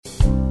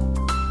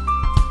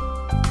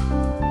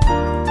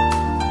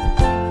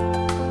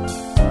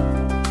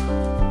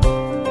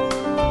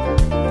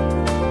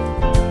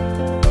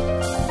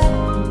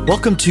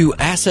Welcome to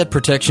Asset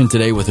Protection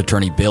Today with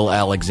attorney Bill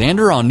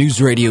Alexander on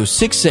News Radio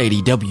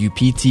 680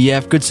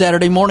 WPTF. Good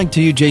Saturday morning to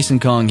you. Jason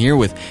Kong here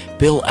with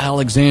Bill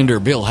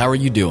Alexander. Bill, how are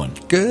you doing?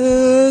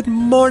 Good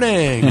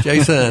morning,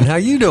 Jason. How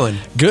you doing?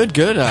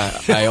 Good.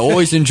 I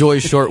always enjoy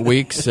short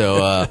weeks,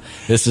 so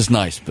this is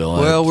nice, Bill.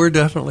 Well, we're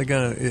definitely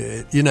going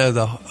to,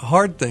 the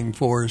hard thing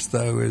for us,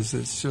 though, is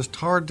it's just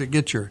hard to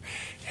get your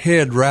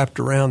head wrapped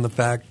around the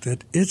fact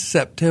that it's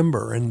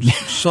September and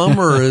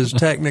summer is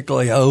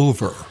technically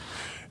over.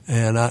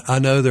 And I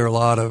know there are a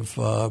lot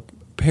of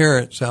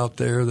parents out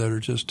there that are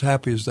just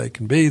happy as they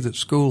can be that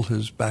school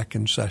is back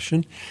in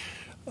session.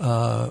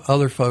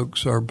 Other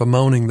folks are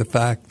bemoaning the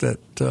fact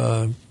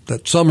that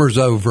summer's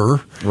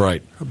over.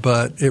 Right.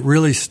 But it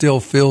really still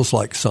feels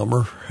like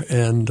summer.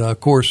 And, of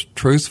course,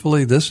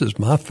 truthfully, this is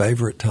my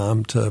favorite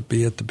time to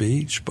be at the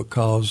beach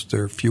because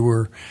there are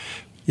fewer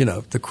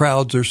the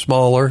crowds are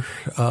smaller,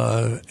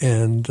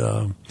 and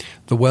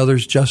the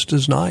weather's just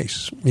as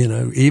nice.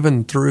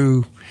 Even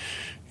through,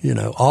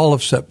 all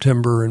of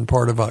September and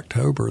part of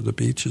October, the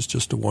beach is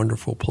just a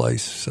wonderful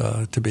place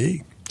to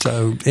be.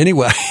 So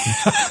anyway,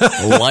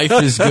 life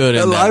is good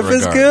in that life regard.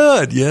 Is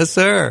good, yes,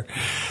 sir,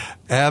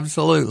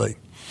 absolutely.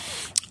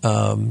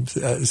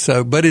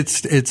 But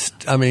it's.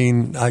 I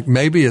mean,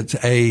 maybe it's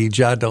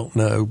age. I don't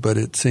know, but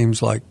it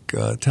seems like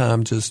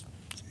time just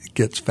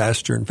gets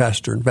faster and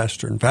faster and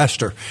faster and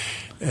faster.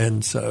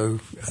 And so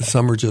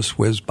summer just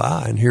whizzed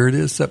by, and here it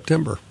is,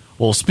 September.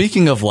 Well,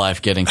 speaking of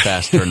life getting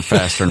faster and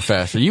faster and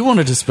faster, you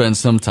wanted to spend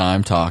some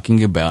time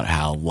talking about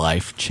how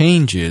life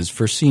changes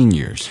for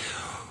seniors.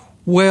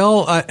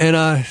 Well,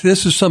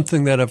 this is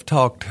something that I've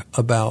talked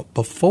about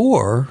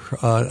before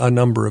a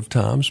number of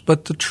times,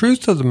 but the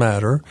truth of the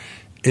matter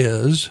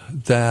is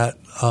that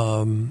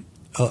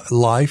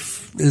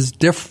life is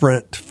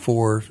different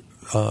for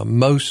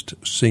most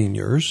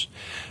seniors.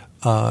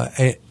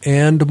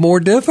 And more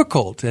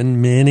difficult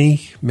in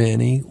many,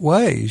 many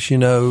ways.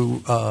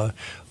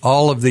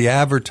 All of the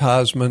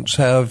advertisements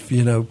have,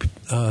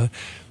 the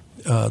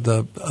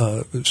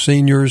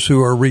seniors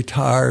who are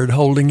retired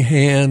holding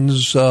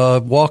hands,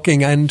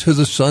 walking into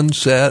the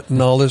sunset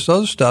and all this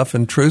other stuff.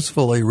 And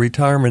truthfully,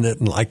 retirement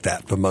isn't like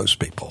that for most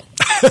people.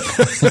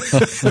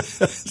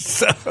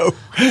 So,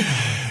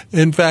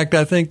 in fact,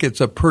 I think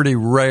it's a pretty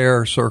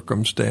rare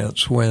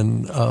circumstance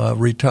when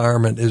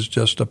retirement is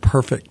just a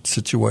perfect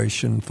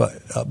situation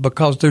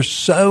because there's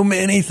so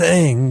many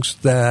things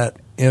that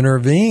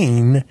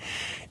intervene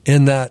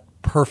in that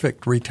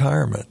perfect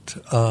retirement.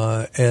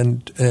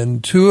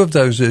 And two of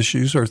those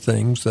issues are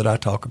things that I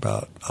talk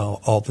about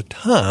all the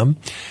time.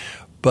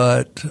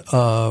 But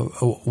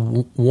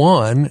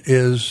one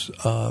is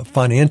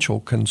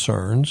financial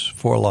concerns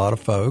for a lot of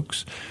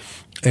folks.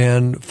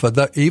 And for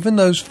even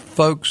those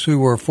folks who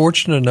were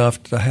fortunate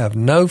enough to have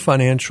no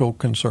financial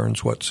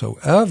concerns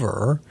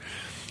whatsoever,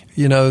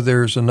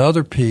 there's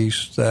another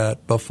piece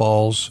that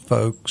befalls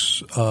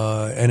folks,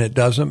 and it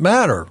doesn't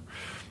matter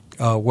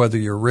whether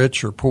you're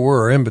rich or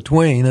poor or in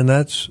between, and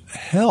that's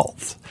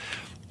health.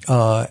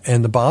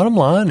 And the bottom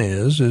line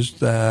is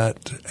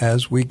that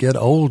as we get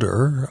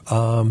older,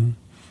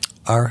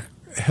 our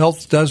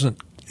health doesn't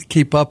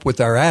keep up with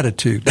our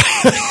attitude.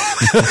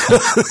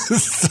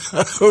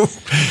 So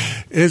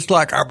it's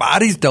like our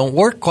bodies don't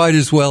work quite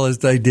as well as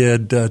they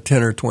did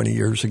 10 or 20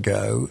 years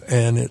ago.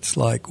 And it's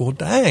like, well,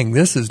 dang,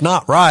 this is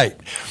not right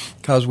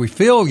because we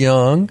feel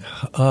young,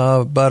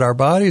 but our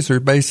bodies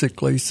are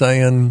basically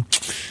saying,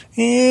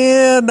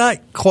 yeah, not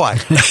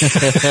quite.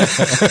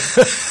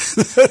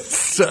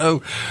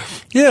 So,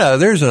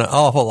 there's an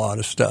awful lot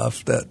of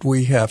stuff that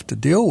we have to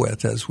deal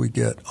with as we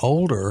get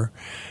older.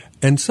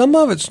 And some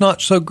of it's not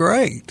so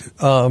great.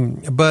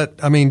 But,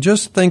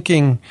 just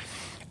thinking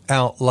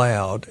out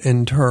loud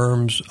in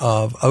terms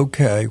of,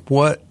 okay,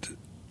 what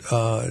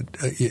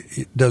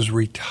does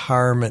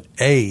retirement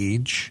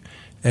age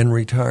and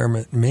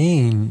retirement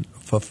mean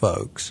for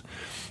folks?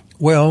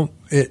 Well,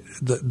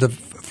 the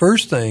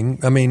first thing,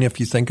 if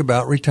you think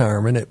about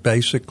retirement, it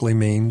basically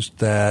means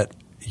that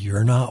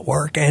you're not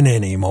working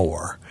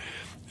anymore.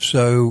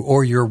 So,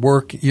 or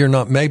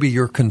maybe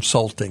you're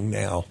consulting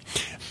now.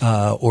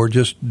 Or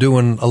just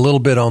doing a little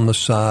bit on the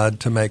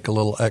side to make a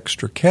little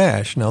extra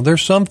cash. Now,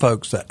 there's some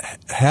folks that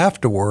have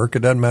to work. It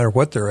doesn't matter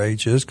what their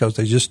age is because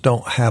they just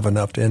don't have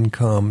enough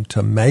income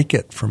to make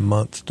it from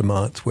month to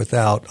month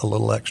without a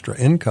little extra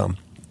income.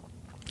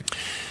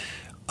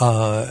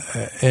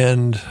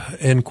 And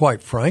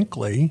quite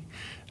frankly,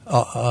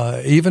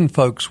 even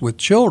folks with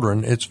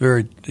children, it's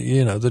very,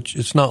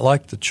 it's not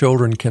like the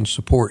children can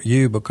support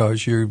you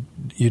because you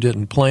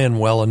didn't plan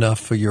well enough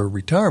for your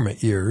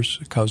retirement years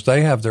because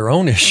they have their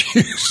own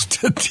issues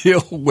to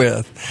deal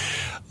with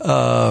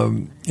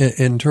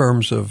in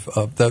terms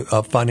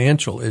of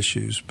financial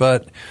issues.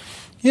 But,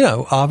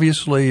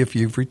 obviously if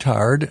you've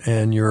retired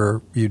and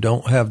you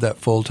don't have that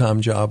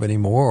full-time job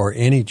anymore or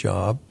any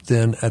job,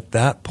 then at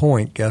that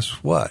point, guess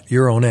what?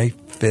 You're on a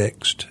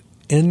fixed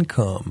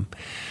income.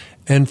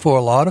 And for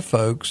a lot of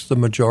folks, the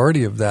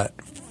majority of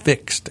that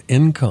fixed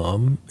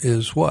income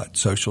is what?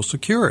 Social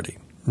Security.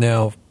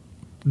 Now,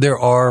 there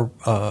are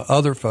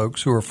other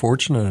folks who are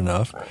fortunate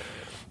enough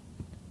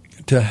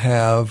to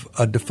have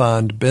a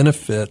defined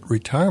benefit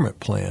retirement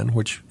plan,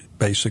 which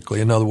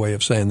basically another way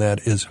of saying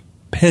that is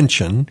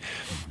pension,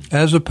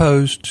 as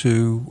opposed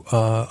to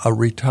a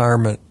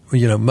retirement.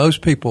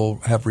 Most people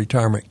have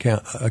retirement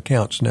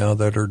accounts now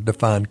that are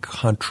defined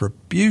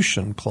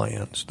contribution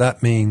plans.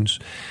 That means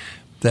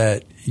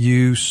that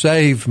you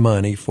save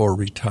money for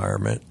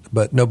retirement,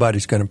 but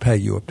nobody's going to pay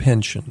you a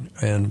pension.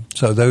 And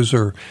so those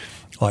are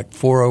like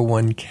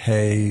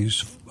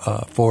 401ks,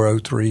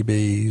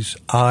 403bs,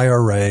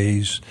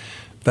 IRAs,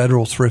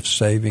 federal thrift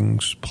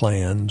savings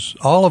plans.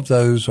 All of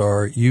those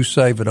are you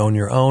save it on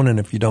your own, and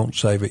if you don't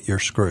save it, you're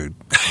screwed.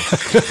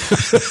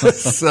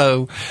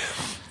 So,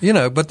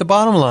 but the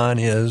bottom line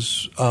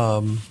is,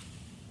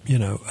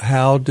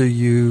 how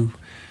do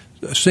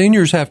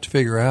seniors have to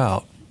figure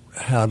out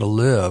how to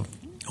live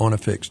on a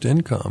fixed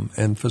income.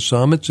 And for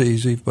some it's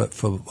easy, but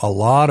for a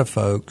lot of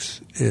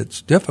folks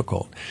it's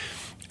difficult.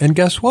 And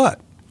guess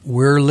what?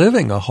 We're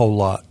living a whole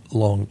lot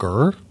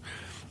longer.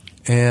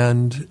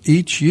 And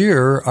each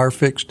year our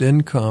fixed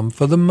income,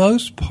 for the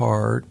most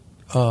part,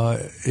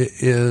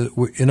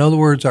 in other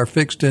words, our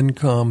fixed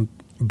income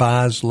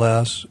buys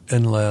less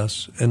and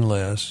less and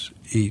less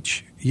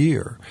each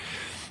year.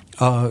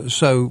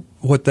 So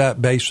what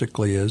that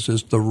basically is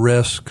the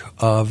risk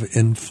of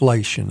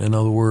inflation. In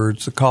other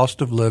words, the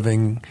cost of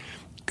living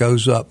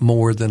goes up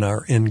more than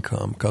our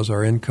income because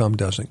our income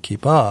doesn't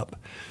keep up.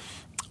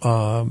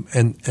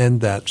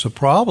 And that's a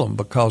problem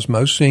because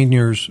most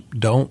seniors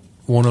don't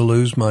want to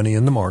lose money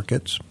in the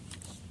markets.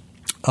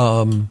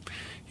 And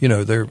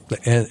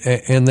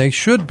they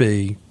should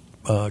be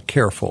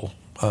careful.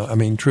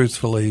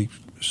 Truthfully,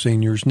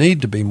 seniors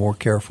need to be more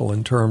careful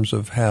in terms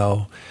of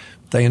how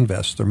they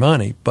invest their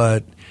money.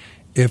 But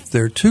if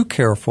they're too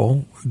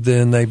careful,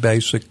 then they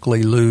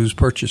basically lose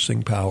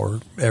purchasing power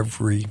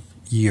every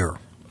year.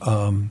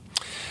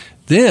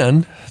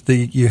 Then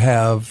you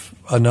have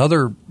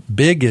another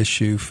big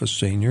issue for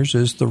seniors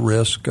is the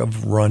risk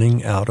of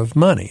running out of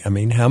money.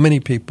 How many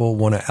people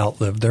want to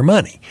outlive their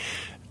money?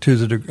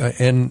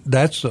 And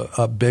that's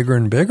a bigger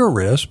and bigger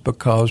risk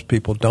because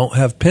people don't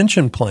have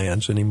pension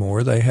plans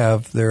anymore. They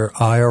have their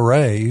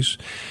IRAs,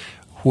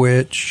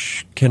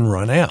 which can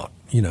run out,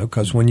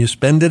 because when you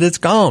spend it, it's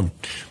gone.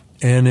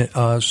 And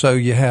so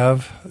you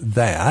have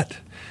that.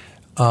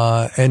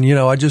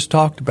 I just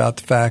talked about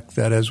the fact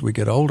that as we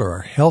get older,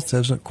 our health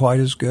isn't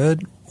quite as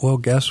good. Well,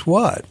 guess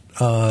what?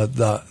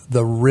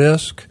 The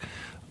risk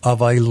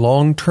of a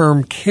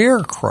long-term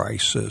care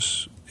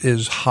crisis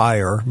is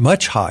higher,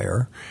 much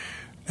higher,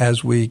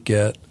 as we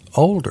get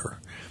older.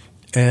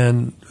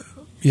 And,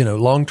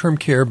 long-term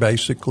care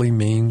basically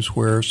means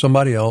where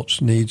somebody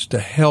else needs to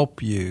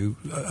help you,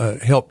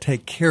 help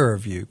take care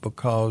of you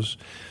because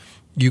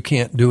you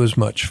can't do as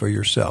much for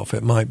yourself.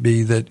 It might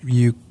be that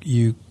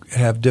you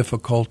have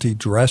difficulty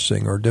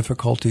dressing or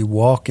difficulty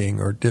walking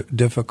or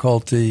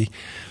difficulty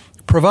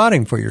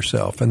providing for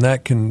yourself, and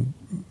that can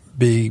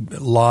be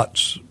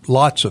lots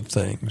of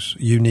things.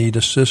 You need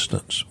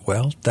assistance.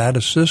 Well, that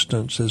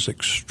assistance is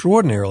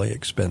extraordinarily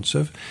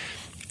expensive,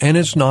 and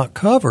it's not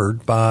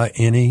covered by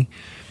any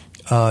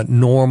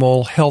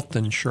normal health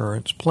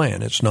insurance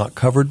plan. It's not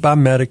covered by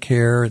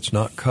Medicare. It's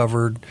not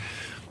covered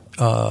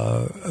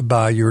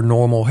by your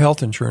normal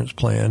health insurance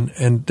plan,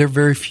 and there are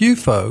very few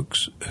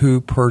folks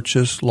who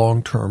purchase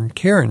long-term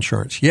care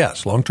insurance.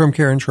 Yes, long-term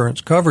care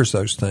insurance covers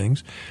those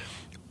things,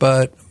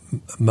 but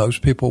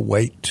most people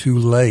wait too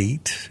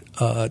late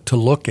to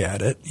look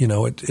at it.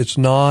 It's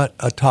not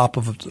a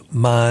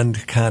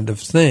top-of-mind kind of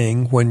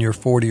thing when you're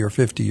 40 or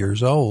 50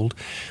 years old.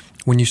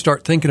 When you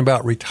start thinking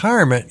about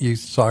retirement, you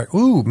thought,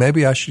 ooh,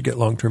 maybe I should get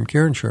long-term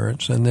care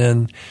insurance. And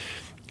then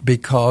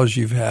because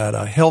you've had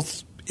a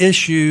health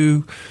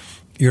issue,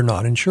 you're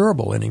not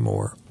insurable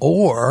anymore.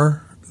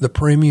 Or the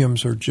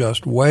premiums are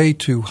just way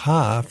too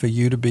high for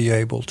you to be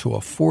able to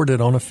afford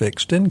it on a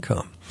fixed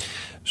income.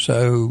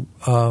 So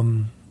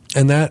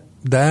and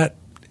that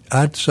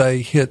I'd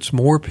say hits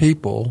more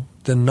people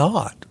than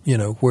not,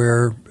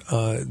 where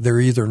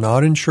they're either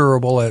not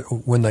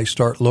insurable when they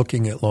start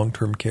looking at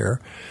long-term care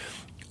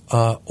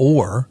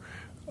or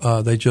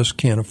they just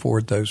can't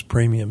afford those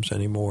premiums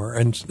anymore.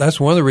 And that's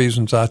one of the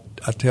reasons I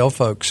tell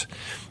folks,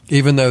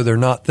 even though they're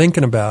not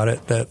thinking about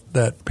it,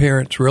 that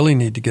parents really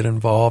need to get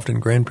involved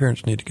and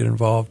grandparents need to get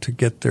involved to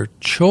get their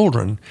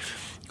children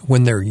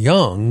when they're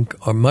young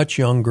or much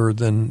younger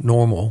than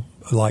normal,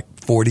 like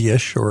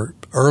 40-ish or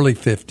early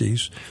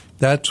 50s.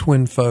 That's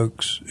when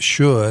folks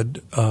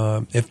should,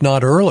 if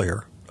not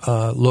earlier,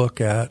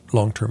 look at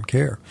long-term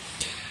care.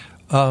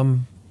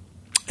 And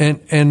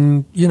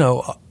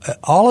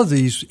all of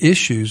these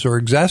issues are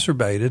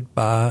exacerbated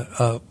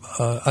by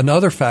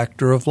another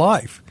factor of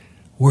life.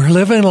 We're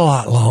living a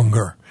lot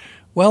longer.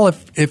 Well,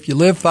 if you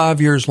live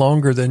 5 years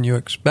longer than you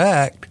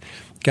expect,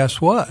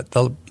 guess what?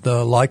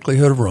 The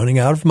likelihood of running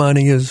out of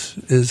money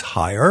is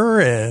higher,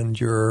 and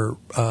your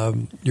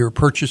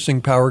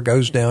purchasing power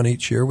goes down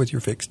each year with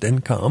your fixed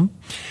income.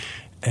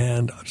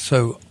 And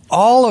so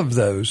all of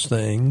those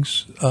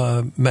things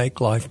make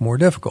life more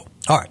difficult.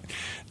 All right.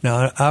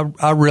 Now,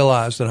 I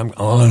realize that I'm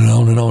on and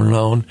on and on and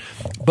on,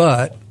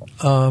 but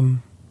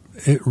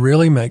it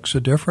really makes a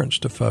difference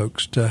to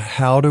folks to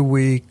how do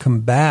we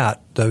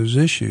combat those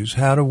issues?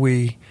 How do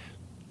we,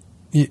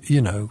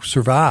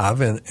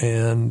 survive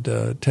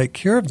and take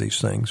care of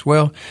these things?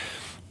 Well,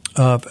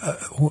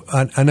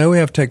 I know we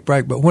have to take a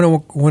break, but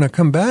when I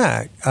come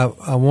back,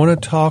 I want to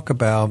talk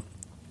about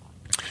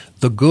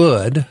the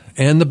good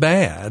and the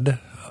bad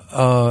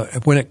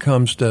when it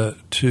comes to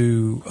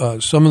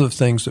some of the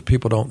things that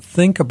people don't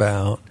think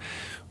about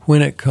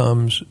when it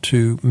comes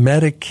to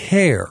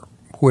Medicare,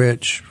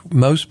 which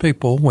most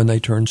people, when they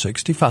turn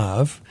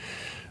 65,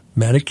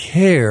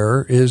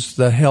 Medicare is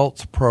the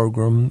health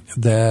program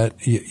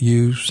that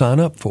you sign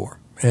up for.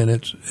 And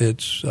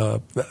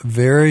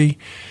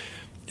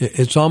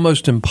it's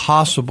almost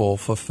impossible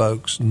for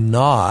folks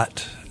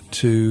not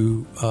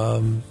to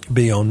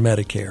be on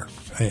Medicare.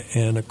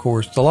 And, of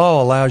course, the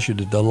law allows you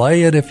to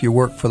delay it if you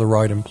work for the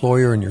right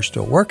employer and you're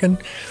still working.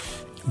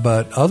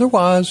 But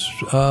otherwise,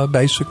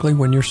 basically,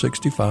 when you're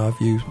 65,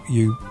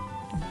 you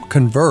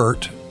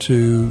convert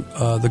to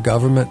the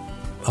government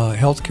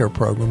health care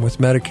program, with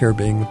Medicare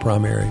being the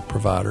primary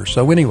provider.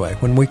 So anyway,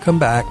 when we come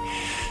back,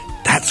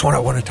 that's what I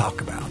want to talk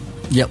about.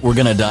 Yeah, we're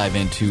going to dive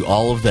into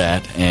all of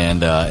that,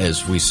 and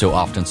as we so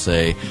often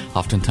say,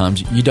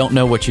 oftentimes you don't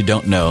know what you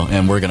don't know,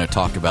 and we're going to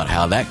talk about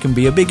how that can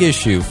be a big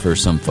issue for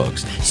some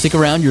folks. Stick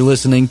around. You're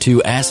listening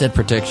to Asset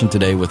Protection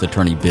Today with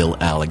attorney Bill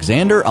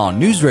Alexander on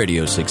News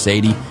Radio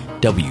 680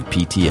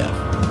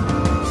 WPTF.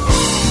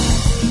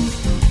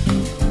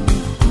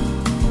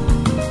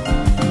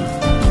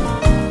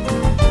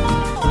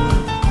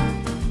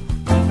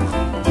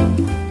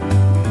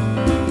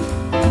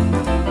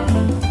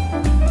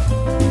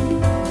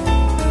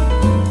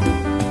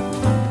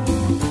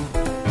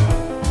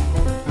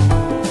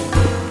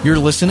 You're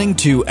listening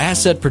to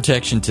Asset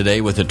Protection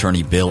Today with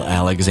attorney Bill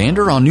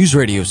Alexander on News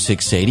Radio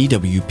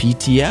 680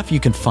 WPTF. You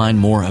can find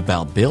more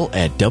about Bill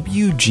at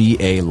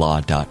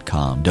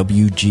WGAlaw.com.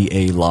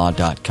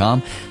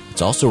 WGAlaw.com.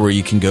 It's also where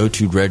you can go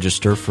to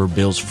register for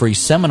Bill's free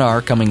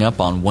seminar coming up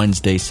on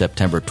Wednesday,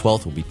 September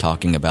 12th. We'll be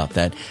talking about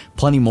that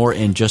plenty more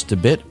in just a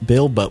bit,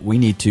 Bill, but we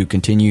need to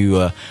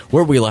continue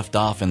where we left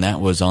off, and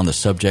that was on the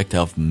subject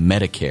of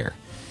Medicare.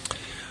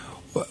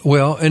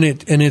 Well, and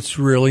it's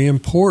really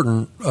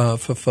important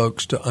for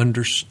folks to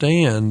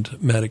understand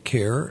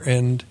Medicare.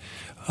 And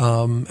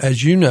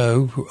as you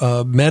know,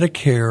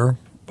 Medicare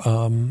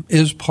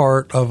is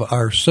part of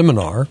our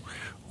seminar,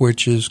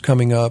 which is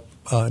coming up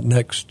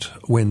next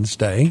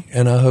Wednesday.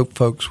 And I hope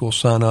folks will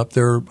sign up.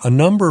 There are a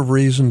number of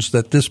reasons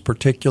that this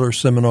particular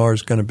seminar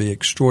is going to be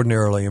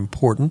extraordinarily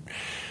important.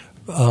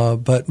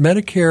 But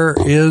Medicare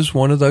is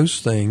one of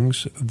those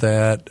things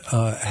that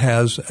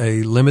has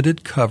a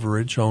limited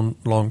coverage on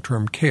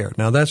long-term care.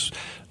 Now, that's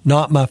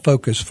not my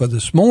focus for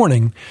this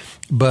morning,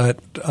 but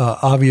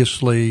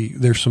obviously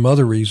there's some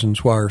other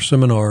reasons why our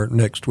seminar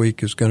next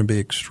week is going to be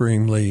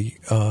extremely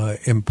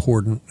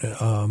important,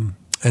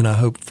 and I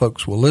hope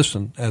folks will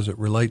listen as it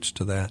relates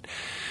to that.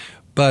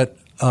 But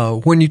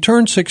when you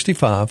turn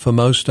 65, for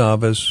most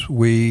of us,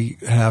 we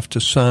have to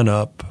sign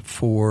up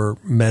for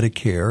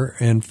Medicare,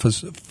 and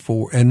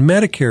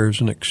Medicare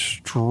is an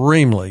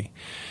extremely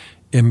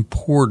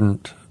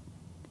important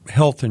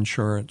health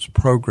insurance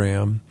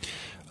program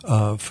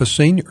for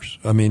seniors.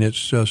 I mean,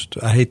 it's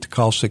just, I hate to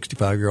call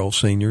 65-year-old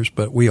seniors,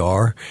 but we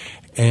are.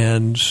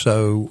 And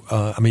so,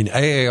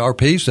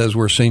 AARP says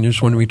we're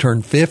seniors when we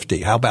turn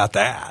 50. How about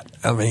that?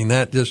 I mean,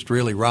 that just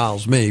really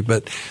riles me.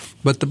 But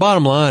the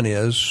bottom line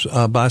is,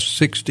 by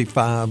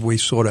 65, we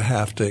sort of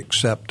have to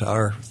accept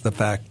the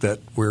fact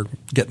that we're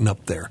getting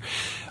up there.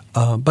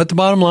 But the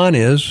bottom line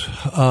is,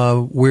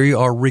 we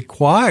are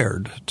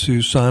required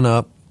to sign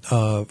up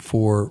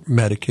for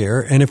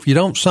Medicare. And if you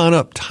don't sign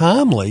up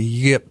timely,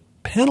 you get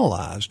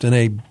penalized in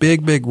a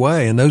big, big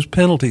way. And those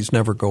penalties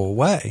never go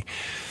away.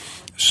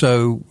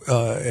 So,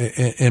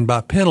 and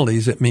by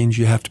penalties, it means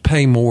you have to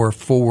pay more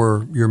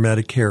for your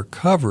Medicare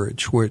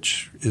coverage,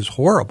 which is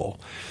horrible.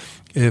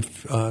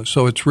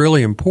 So it's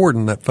really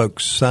important that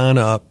folks sign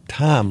up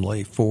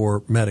timely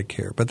for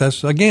Medicare. But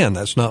that's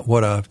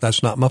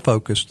not my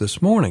focus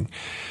this morning.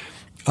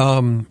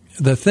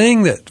 The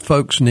thing that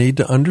folks need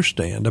to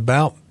understand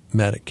about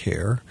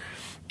Medicare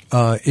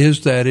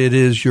is that it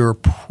is your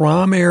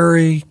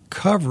primary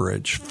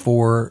coverage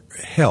for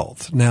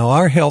health. Now,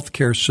 our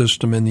healthcare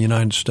system in the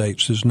United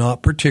States is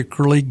not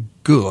particularly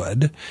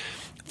good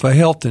for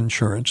health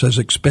insurance. As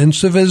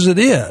expensive as it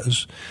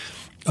is,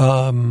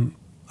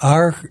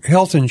 our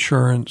health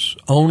insurance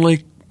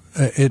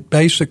it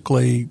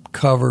basically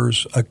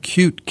covers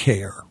acute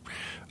care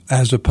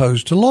as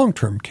opposed to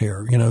long-term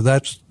care. You know,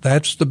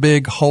 that's the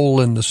big hole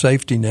in the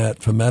safety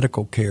net for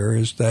medical care,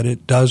 is that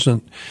it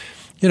doesn't,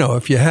 you know,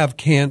 if you have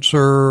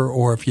cancer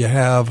or if you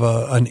have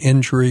an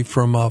injury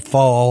from a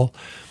fall,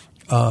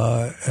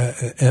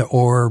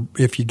 or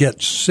if you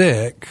get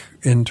sick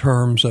in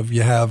terms of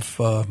you have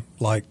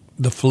like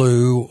the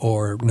flu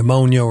or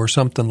pneumonia or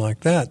something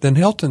like that, then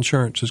health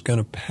insurance is going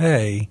to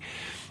pay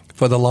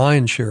for the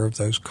lion's share of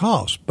those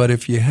costs. But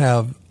if you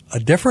have a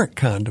different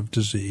kind of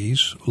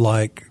disease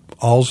like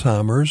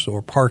Alzheimer's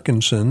or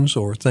Parkinson's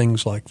or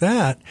things like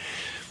that,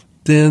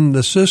 then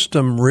the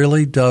system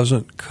really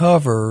doesn't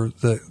cover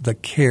the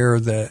care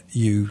that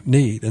you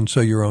need. And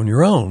so you're on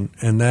your own.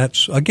 And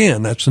that's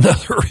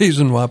another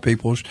reason why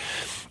people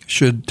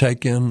should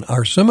take in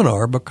our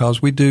seminar,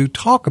 because we do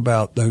talk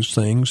about those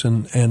things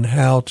and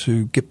how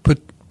to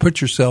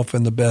put yourself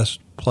in the best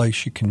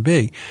place you can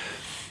be.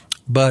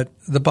 But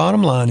the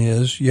bottom line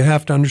is you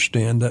have to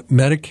understand that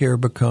Medicare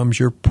becomes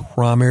your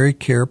primary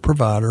care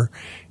provider,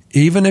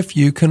 even if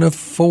you can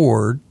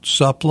afford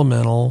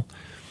supplemental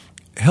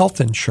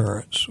health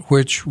insurance,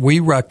 which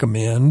we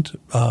recommend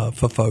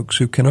for folks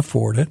who can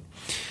afford it.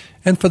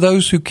 And for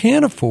those who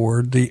can't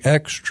afford the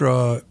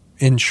extra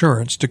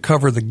insurance to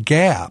cover the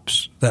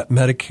gaps that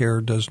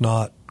Medicare does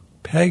not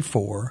pay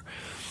for,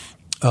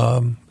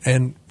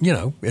 and,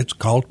 it's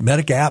called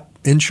Medigap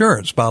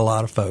insurance by a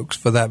lot of folks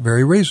for that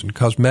very reason,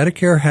 because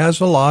Medicare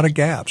has a lot of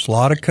gaps, a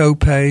lot of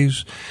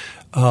co-pays,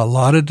 a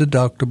lot of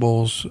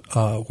deductibles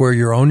where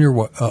you're on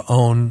your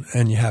own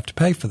and you have to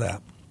pay for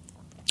that.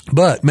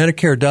 But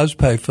Medicare does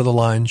pay for the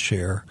lion's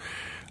share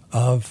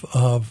of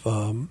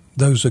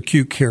those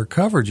acute care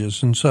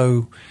coverages, and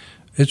so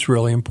it's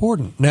really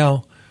important.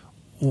 Now,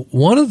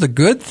 one of the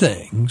good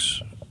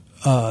things,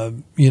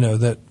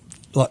 that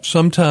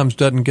sometimes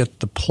doesn't get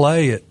the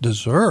play it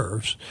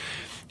deserves,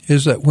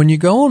 is that when you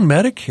go on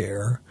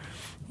Medicare,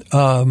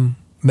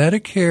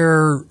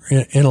 Medicare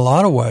in a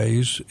lot of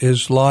ways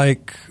is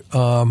like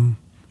the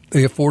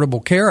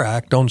Affordable Care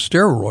Act on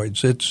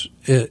steroids.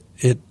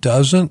 It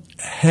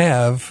doesn't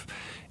have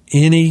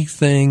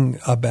anything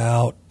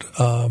about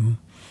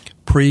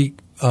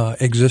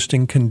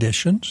pre-existing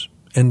conditions.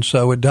 And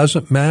so it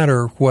doesn't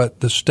matter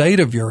what the state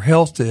of your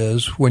health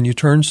is when you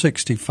turn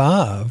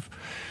 65.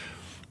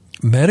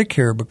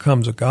 Medicare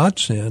becomes a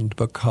godsend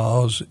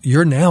because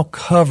you're now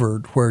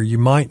covered where you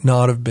might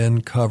not have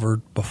been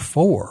covered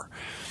before.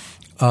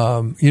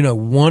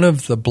 One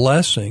of the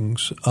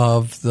blessings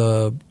of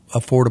the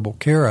Affordable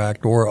Care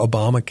Act or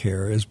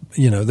Obamacare is,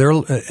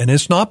 and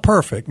it's not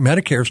perfect.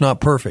 Medicare's not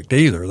perfect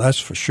either, that's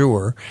for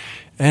sure.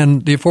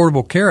 And the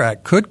Affordable Care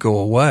Act could go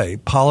away.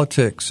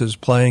 Politics is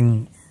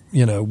playing,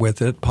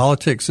 with it.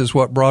 Politics is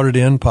what brought it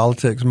in.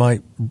 Politics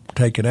might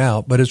take it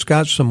out, but it's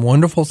got some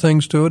wonderful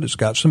things to it. It's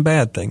got some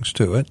bad things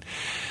to it.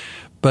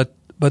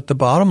 But the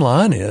bottom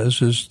line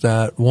is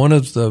that one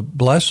of the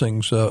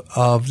blessings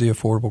of the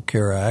Affordable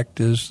Care Act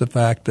is the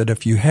fact that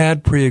if you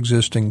had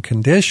pre-existing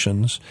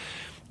conditions,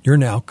 you're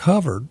now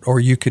covered,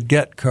 or you could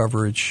get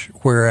coverage,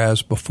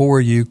 whereas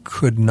before you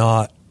could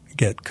not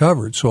get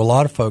covered. So a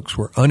lot of folks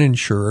were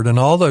uninsured, and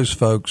all those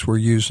folks were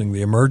using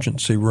the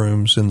emergency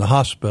rooms in the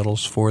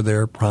hospitals for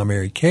their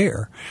primary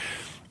care.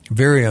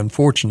 Very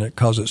unfortunate,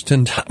 because it's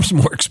 10 times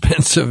more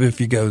expensive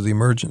if you go to the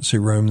emergency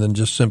room than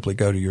just simply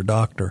go to your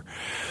doctor.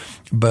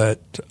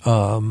 But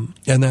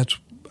and that's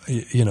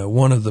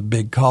one of the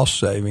big cost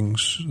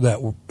savings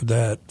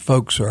that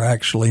folks are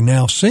actually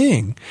now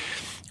seeing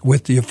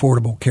with the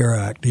Affordable Care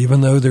Act,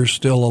 even though there's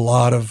still a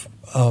lot of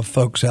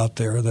folks out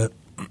there that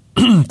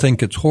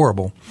think it's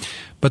horrible.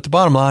 But the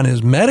bottom line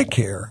is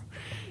Medicare,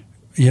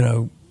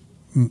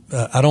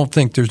 I don't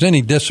think there's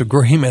any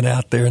disagreement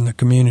out there in the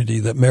community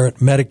that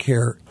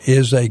Medicare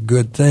is a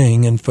good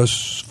thing. And for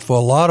a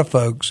lot of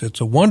folks,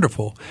 it's a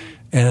wonderful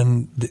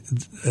and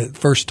the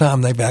first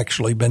time they've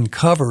actually been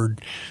covered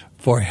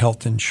for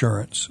health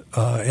insurance.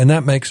 And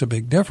that makes a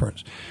big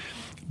difference.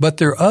 But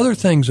there are other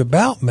things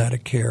about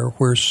Medicare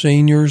where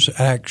seniors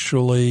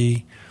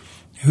actually,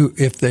 who,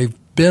 if they've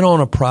been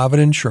on a private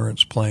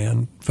insurance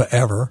plan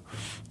forever,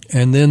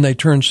 and then they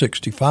turn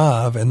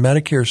 65 and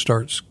Medicare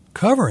starts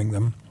covering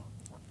them,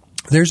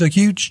 there's a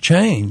huge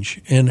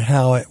change in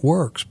how it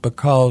works,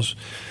 because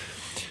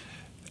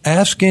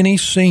ask any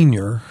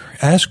senior,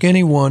 ask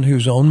anyone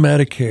who's on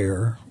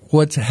Medicare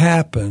what's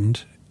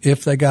happened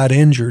if they got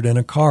injured in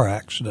a car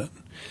accident.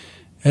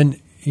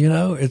 And,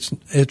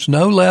 it's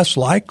no less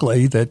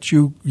likely that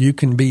you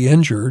can be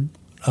injured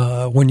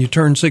when you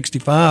turn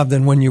 65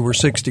 than when you were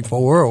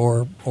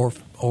 64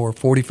 or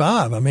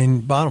 45. I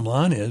mean, bottom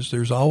line is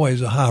there's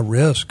always a high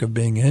risk of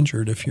being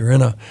injured if you're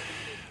in a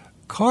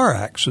car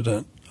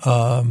accident.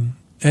 And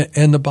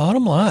the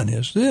bottom line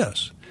is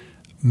this: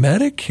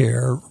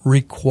 Medicare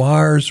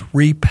requires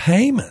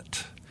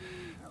repayment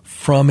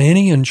from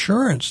any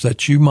insurance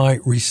that you might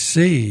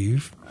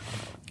receive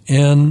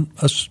in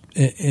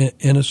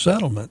a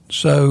settlement.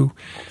 So,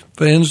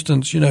 for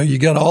instance, you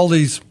got all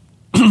these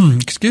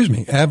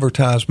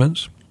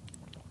advertisements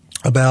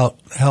about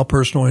how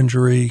personal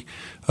injury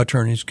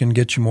attorneys can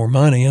get you more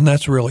money, and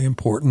that's really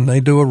important. They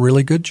do a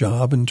really good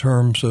job in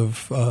terms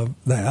of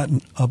that.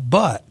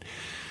 But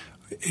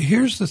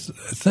here's the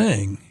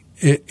thing: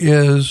 it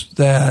is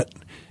that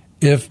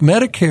if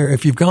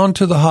you've gone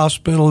to the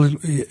hospital,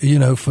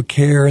 for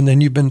care, and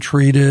then you've been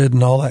treated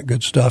and all that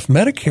good stuff,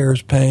 Medicare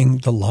is paying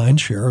the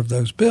lion's share of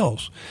those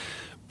bills.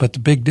 But the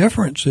big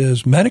difference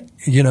is,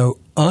 unlike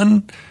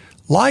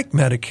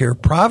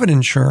Medicare, private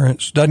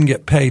insurance doesn't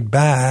get paid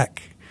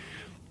back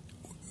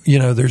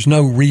there's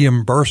no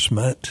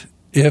reimbursement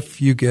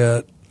if you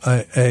get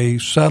a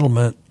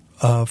settlement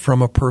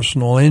from a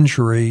personal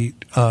injury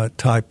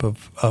type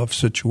of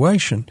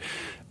situation.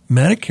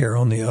 Medicare,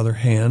 on the other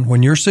hand,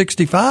 when you're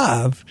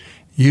 65,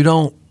 you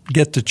don't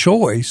get the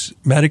choice.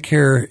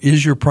 Medicare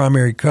is your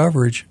primary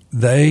coverage.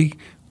 They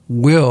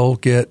will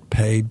get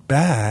paid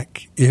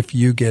back if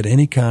you get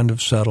any kind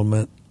of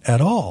settlement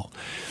at all.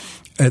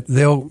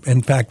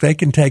 In fact, they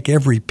can take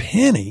every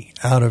penny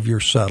out of your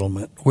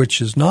settlement, which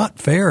is not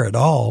fair at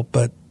all,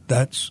 but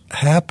that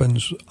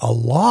happens a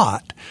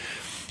lot.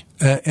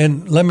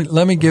 And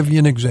let me give you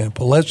an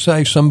example. Let's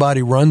say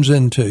somebody runs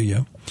into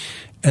you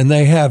and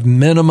they have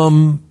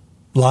minimum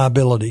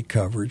liability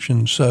coverage.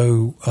 And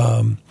so,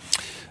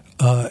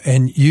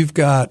 and you've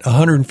got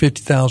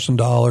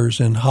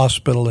 $150,000 in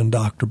hospital and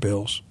doctor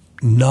bills.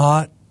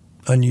 Not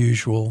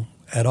unusual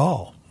at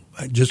all.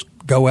 Just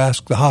go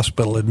ask the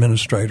hospital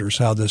administrators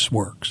how this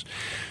works.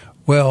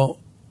 Well,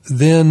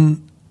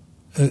 then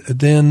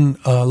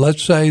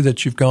let's say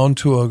that you've gone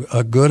to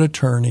a good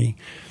attorney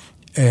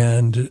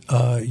and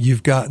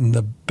you've gotten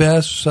the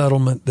best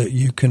settlement that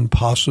you can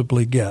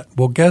possibly get.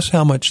 Well, guess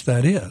how much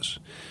that is?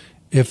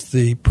 If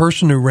the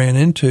person who ran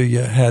into you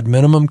had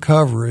minimum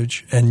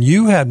coverage and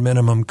you had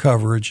minimum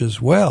coverage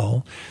as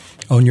well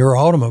on your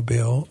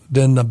automobile,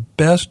 then the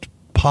best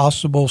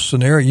possible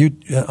scenario,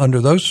 under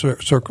those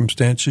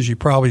circumstances, you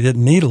probably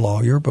didn't need a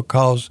lawyer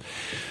because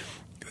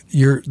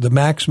the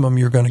maximum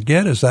you're going to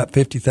get is that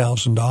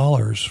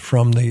 $50,000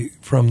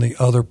 from the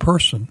other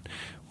person.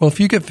 Well, if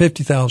you get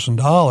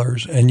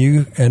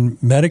 $50,000 and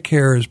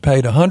Medicare is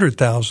paid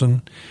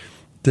 $100,000,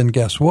 then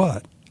guess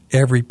what?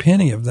 Every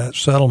penny of that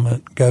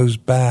settlement goes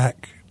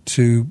back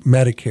to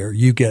Medicare.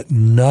 You get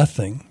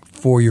nothing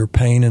for your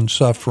pain and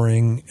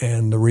suffering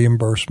and the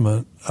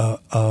reimbursement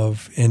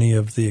of any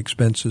of the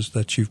expenses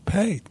that you've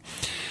paid.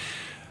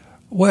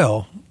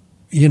 Well,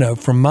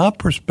 from my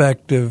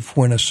perspective,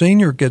 when a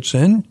senior gets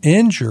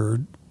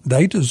injured,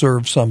 they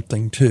deserve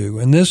something too.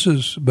 And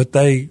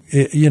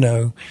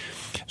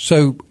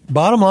so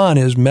bottom line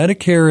is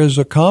Medicare is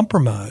a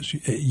compromise.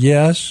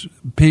 Yes,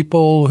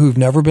 people who've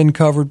never been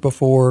covered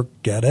before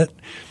get it,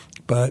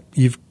 but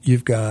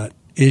you've got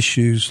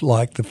issues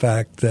like the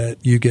fact that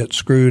you get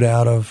screwed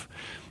out of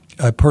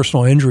a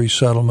personal injury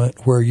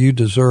settlement where you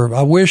deserve.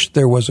 I wish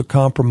there was a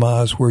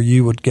compromise where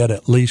you would get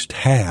at least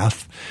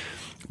half,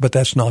 but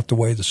that's not the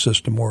way the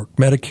system works.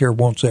 Medicare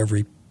wants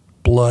every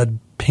blood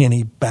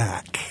penny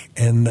back,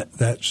 and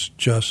that's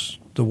just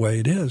the way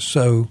it is.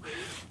 So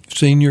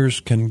seniors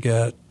can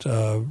get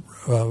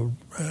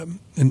now,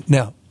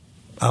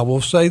 I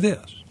will say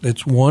this.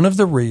 It's one of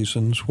the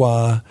reasons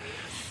why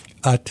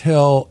I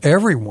tell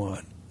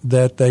everyone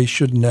that they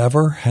should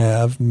never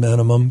have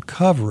minimum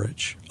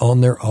coverage on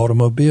their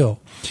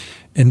automobile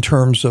in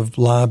terms of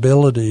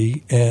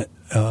liability and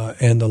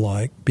the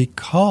like,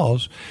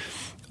 because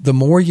the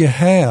more you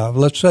have,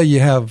 let's say you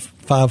have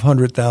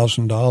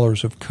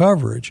 $500,000 of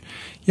coverage,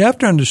 you have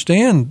to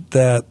understand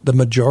that the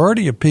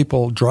majority of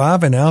people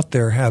driving out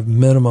there have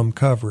minimum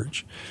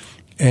coverage.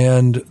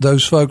 And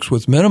those folks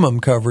with minimum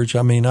coverage,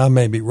 I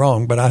may be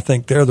wrong, but I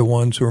think they're the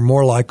ones who are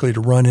more likely to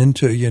run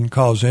into you and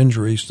cause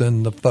injuries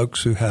than the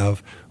folks who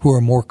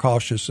are more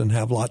cautious and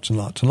have lots and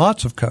lots and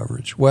lots of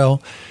coverage.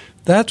 Well,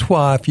 that's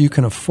why if you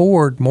can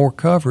afford more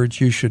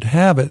coverage, you should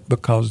have it,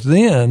 because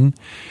then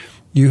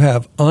you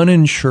have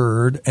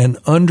uninsured and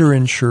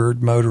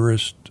underinsured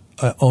motorists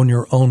on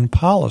your own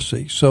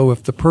policy. So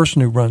if the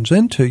person who runs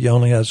into you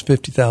only has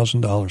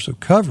 $50,000 of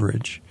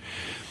coverage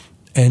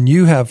and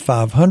you have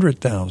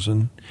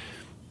 $500,000,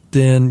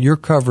 then you're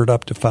covered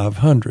up to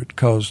 $500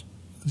 because,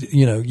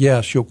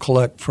 yes, you'll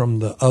collect from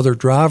the other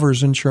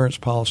driver's insurance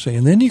policy,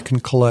 and then you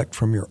can collect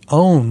from your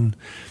own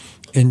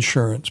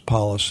insurance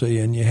policy,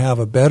 and you have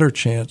a better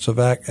chance of,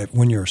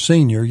 when you're a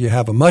senior, you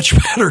have a much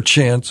better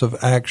chance of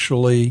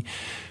actually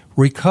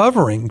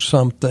recovering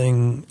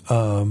something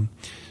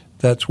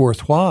that's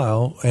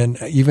worthwhile. And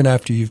even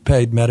after you've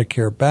paid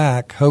Medicare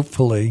back,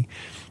 hopefully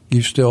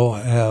you still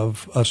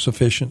have a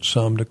sufficient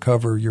sum to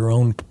cover your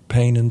own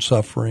pain and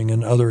suffering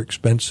and other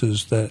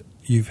expenses that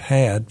you've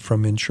had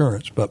from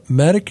insurance. But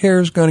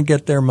Medicare is going to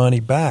get their money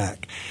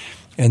back.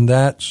 And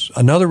that's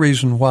another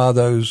reason why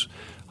those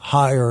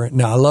higher.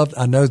 Now,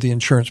 I know the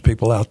insurance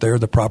people out there,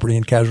 the property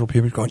and casualty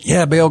people, going,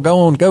 yeah, Bill, go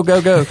on, go,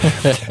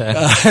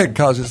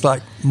 because it's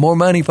like more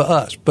money for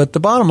us. But the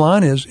bottom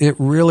line is it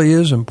really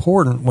is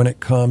important when it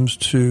comes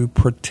to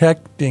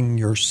protecting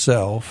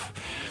yourself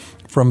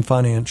from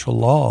financial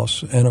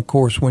loss. And, of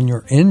course, when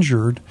you're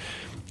injured,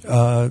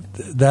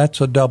 that's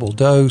a double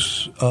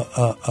dose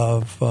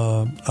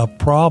of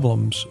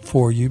problems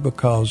for you,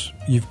 because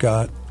you've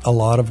got a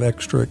lot of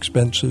extra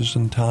expenses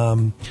and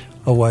time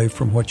away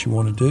from what you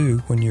want to do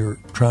when you're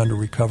trying to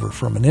recover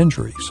from an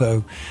injury.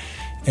 So,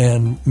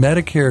 and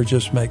Medicare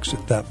just makes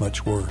it that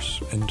much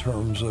worse in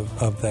terms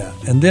of that.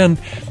 And then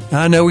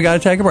I know we got to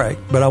take a break,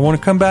 but I want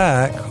to come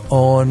back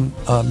on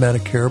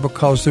Medicare,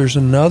 because there's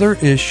another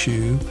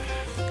issue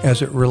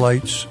as it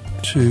relates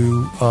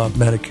to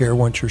Medicare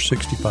once you're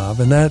 65,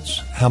 and that's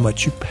how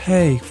much you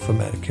pay for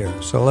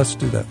Medicare. So let's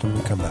do that when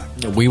we come back.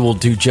 We will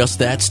do just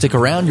that. Stick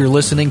around. You're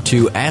listening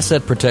to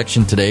Asset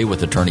Protection Today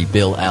with attorney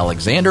Bill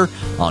Alexander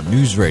on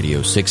News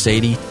Radio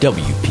 680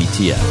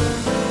 WPTF.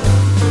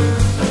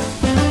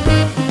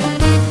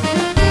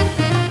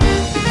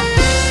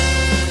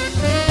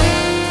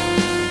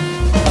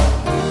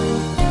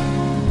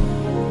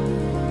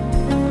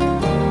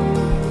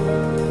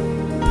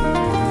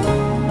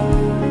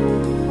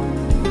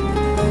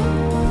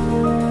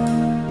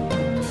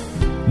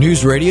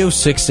 News Radio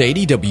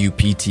 680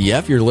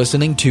 WPTF. You're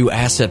listening to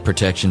Asset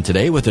Protection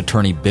Today with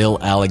attorney Bill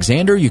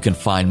Alexander. You can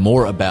find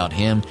more about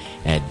him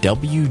at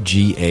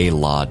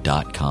WGALaw.com.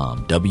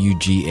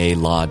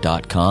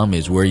 WGALaw.com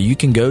is where you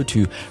can go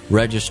to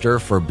register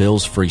for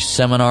Bill's free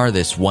seminar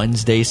this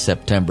Wednesday,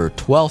 September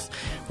 12th.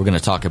 We're going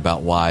to talk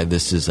about why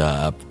this is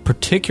a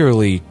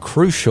particularly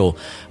crucial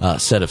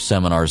set of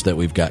seminars that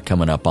we've got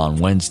coming up on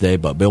Wednesday.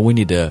 But, Bill, we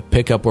need to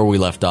pick up where we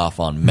left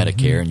off on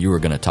Medicare, and you were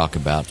going to talk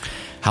about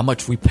how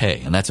much we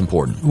pay, and that's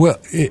important. Well,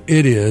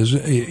 it is.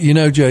 You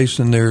know,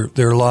 Jason, there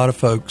are a lot of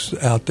folks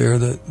out there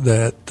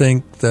that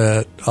think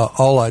that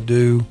all I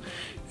do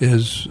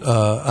is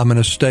I'm an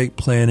estate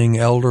planning,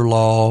 elder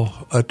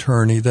law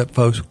attorney that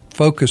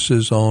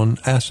focuses on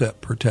asset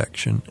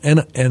protection,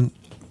 and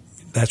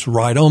that's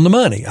right on the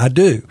money. I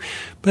do,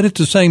 but at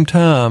the same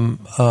time,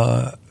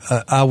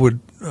 I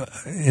would.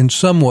 In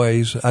some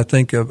ways, I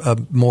think a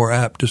more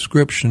apt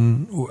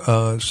description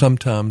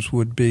sometimes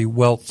would be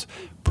wealth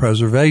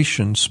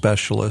preservation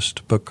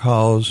specialist,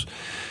 because,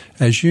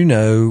 as you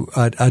know,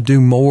 I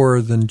do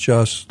more than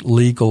just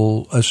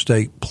legal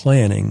estate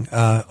planning.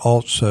 I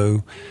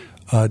also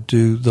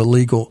do the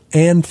legal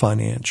and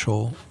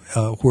financial,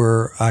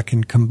 where I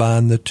can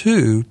combine the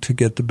two to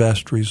get the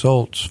best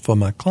results for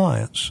my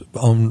clients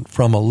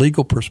from a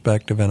legal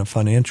perspective and a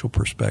financial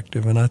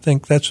perspective. And I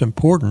think that's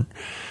important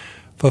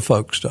for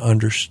folks to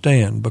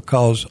understand,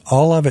 because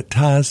all of it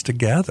ties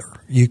together.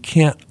 You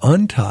can't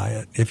untie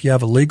it. If you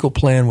have a legal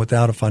plan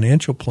without a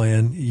financial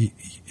plan,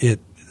 it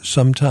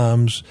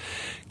sometimes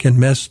can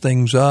mess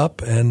things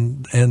up.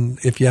 And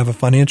if you have a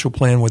financial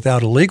plan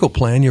without a legal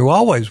plan, you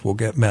always will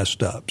get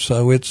messed up.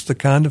 So it's the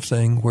kind of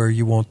thing where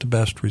you want the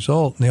best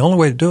result. And the only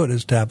way to do it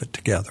is to have it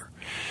together.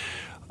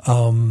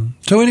 So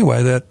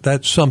anyway,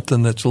 that's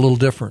something that's a little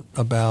different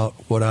about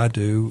what I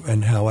do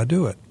and how I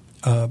do it.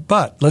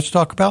 But let's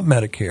talk about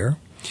Medicare.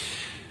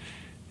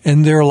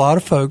 And there are a lot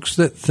of folks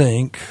that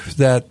think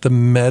that the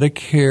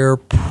Medicare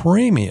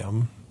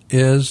premium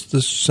is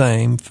the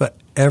same for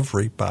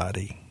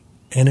everybody,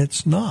 and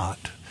it's not.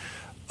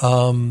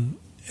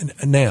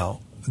 Now,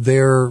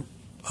 for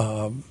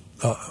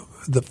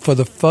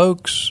the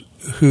folks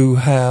who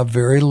have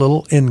very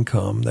little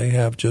income, they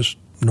have just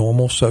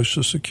normal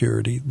Social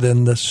Security,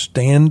 then the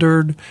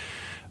standard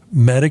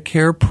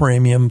Medicare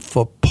premium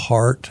for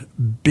Part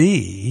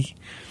B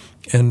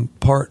and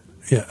Part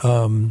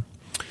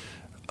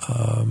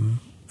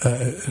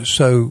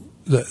so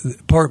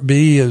the Part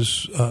B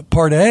is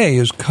Part A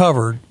is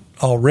covered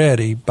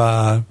already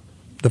by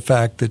the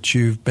fact that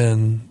you've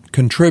been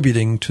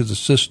contributing to the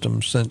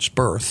system since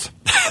birth,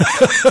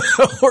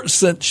 or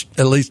since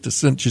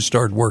you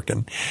started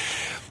working.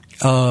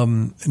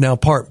 Now,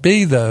 Part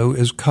B, though,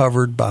 is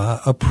covered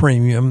by a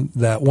premium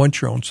that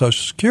once you're on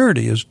Social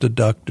Security is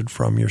deducted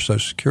from your Social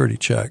Security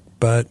check.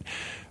 But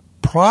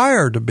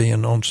prior to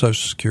being on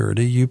Social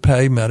Security, you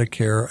pay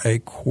Medicare a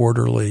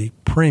quarterly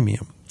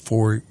premium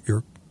for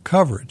your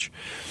coverage.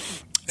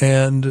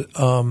 And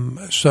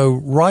so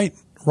right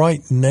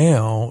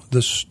now,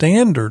 the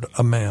standard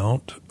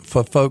amount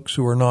for folks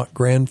who are not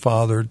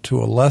grandfathered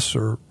to a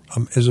lesser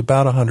is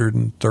about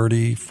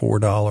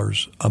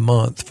 $134 a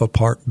month for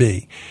Part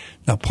B.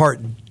 Now,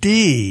 Part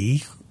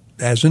D,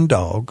 as in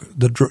dog,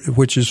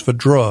 which is for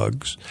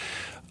drugs,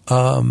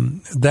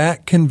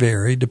 that can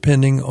vary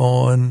depending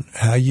on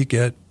how you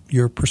get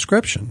your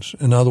prescriptions.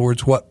 In other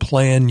words, what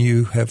plan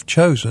you have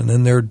chosen.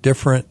 And there are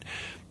different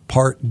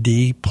Part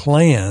D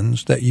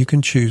plans that you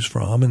can choose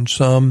from, and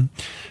some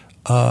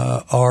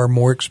are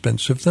more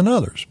expensive than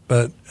others.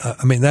 But,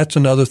 I mean, that's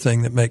another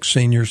thing that makes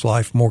seniors'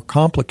 life more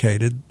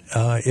complicated.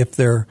 If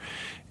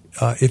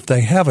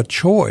they have a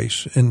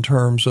choice in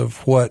terms of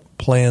what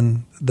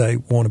plan they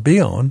want to be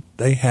on,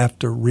 they have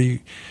to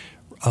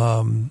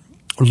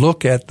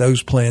look at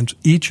those plans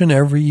each and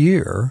every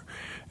year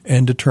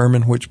and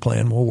determine which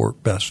plan will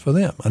work best for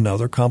them.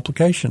 Another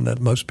complication that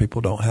most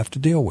people don't have to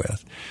deal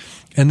with.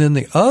 And then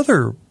the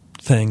other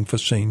thing for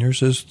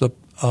seniors is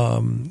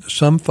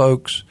some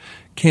folks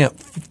can't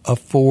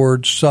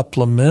afford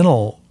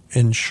supplemental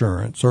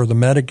insurance or the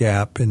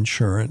Medigap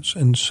insurance,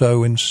 and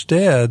so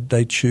instead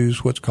they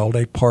choose what's called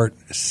a Part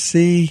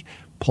C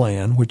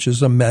plan, which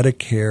is a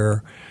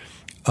Medicare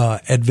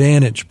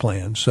Advantage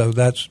plan. So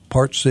that's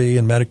Part C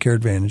and Medicare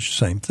Advantage,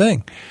 same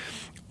thing.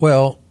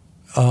 Well,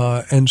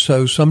 and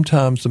so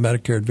sometimes the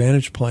Medicare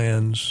Advantage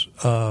plans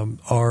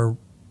are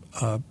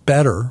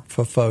better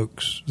for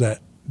folks that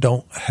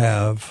don't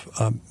have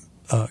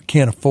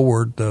can't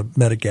afford the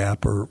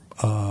Medigap or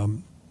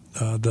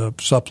the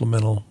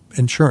supplemental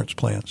insurance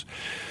plans.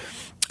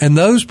 And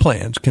those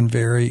plans can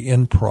vary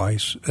in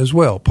price as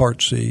well,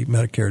 Part C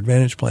Medicare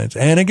Advantage plans.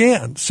 And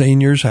again,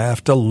 seniors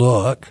have to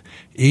look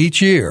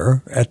each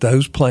year at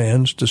those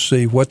plans to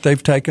see what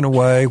they've taken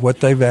away, what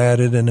they've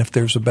added, and if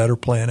there's a better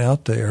plan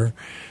out there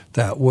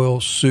that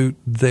will suit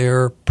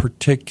their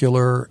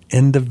particular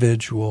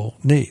individual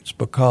needs.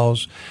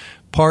 Because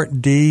Part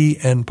D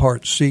and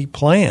Part C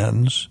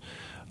plans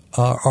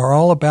are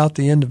all about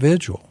the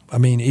individual. I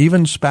mean,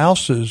 even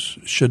spouses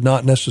should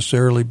not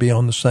necessarily be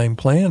on the same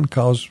plan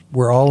because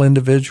we're all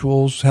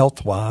individuals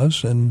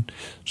health-wise, and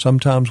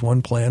sometimes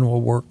one plan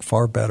will work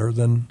far better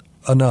than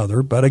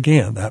another. But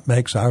again, that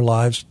makes our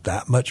lives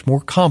that much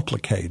more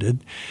complicated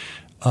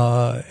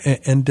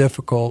and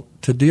difficult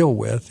to deal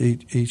with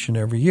each and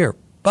every year.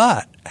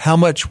 But how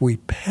much we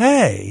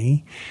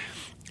pay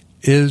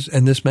is,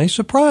 and this may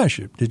surprise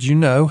you, did you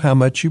know how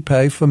much you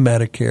pay for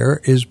Medicare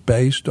is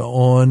based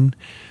on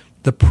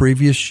the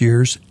previous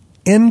year's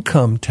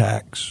income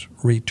tax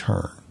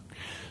return?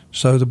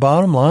 So the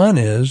bottom line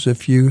is,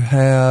 if you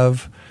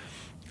have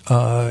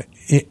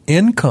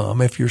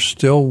income, if you're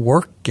still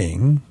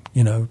working,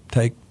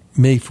 take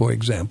me, for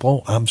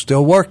example, I'm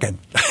still working.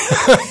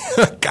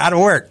 Got to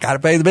work, got to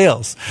pay the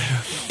bills.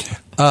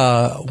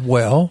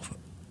 Well,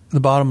 the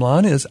bottom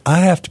line is I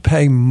have to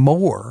pay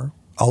more,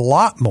 a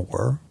lot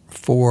more,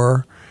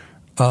 for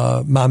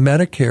my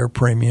Medicare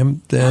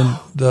premium than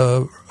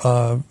the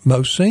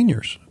most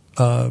seniors.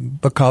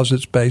 Because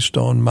it's based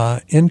on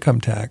my income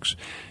tax,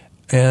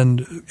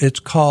 and it's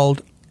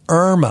called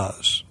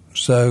IRMAs.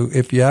 So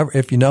if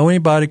you know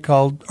anybody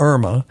called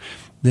Irma,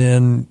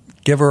 then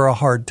give her a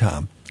hard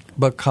time,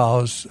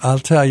 because I'll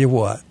tell you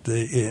what,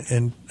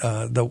 the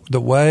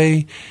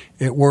way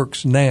it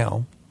works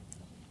now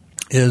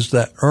is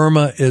that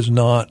Irma is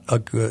not a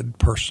good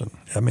person.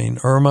 I mean,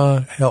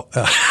 Irma,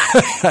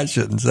 I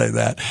shouldn't say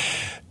that.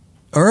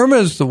 Irma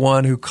is the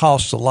one who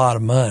costs a lot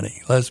of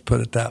money. Let's put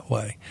it that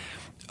way.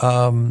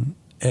 And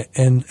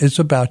it's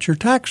about your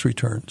tax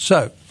return.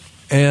 So,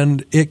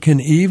 and it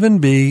can even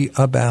be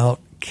about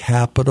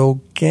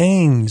capital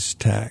gains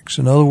tax.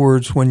 In other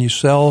words, when you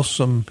sell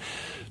some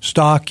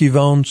stock you've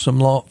owned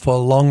for a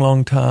long,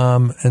 long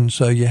time, and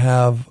so you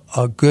have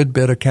a good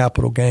bit of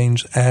capital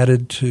gains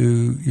added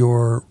to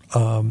your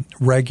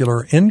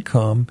regular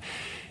income,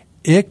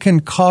 it can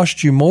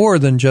cost you more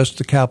than just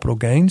the capital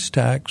gains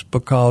tax,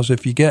 because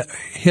if you get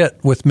hit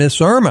with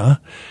Miss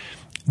Irma,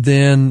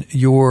 then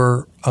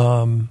your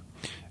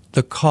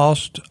the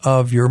cost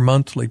of your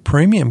monthly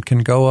premium can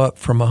go up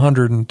from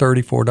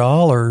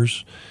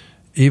 $134,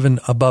 even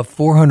above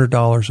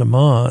 $400 a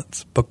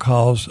month,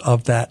 because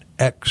of that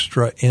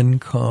extra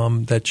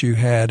income that you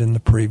had in the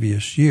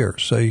previous year.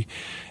 So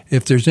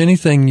if there's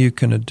anything you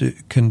can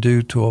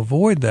do to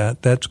avoid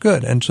that, that's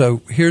good. And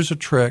so here's a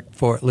trick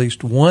for at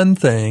least one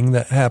thing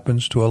that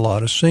happens to a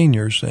lot of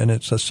seniors, and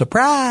it's a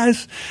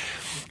surprise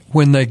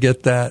when they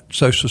get that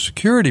Social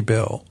Security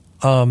bill.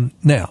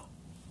 Now,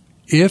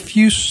 if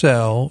you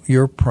sell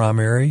your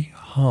primary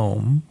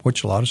home,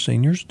 which a lot of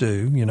seniors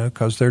do,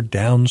 because they're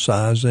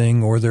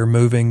downsizing or they're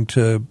moving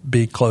to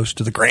be close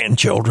to the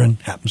grandchildren,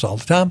 happens all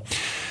the time,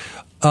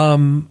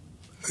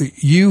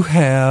 you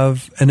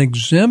have an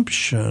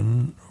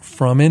exemption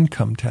from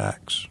income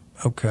tax,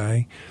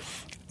 okay?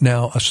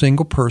 Now, a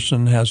single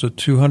person has a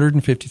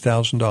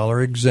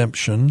 $250,000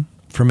 exemption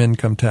from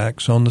income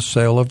tax on the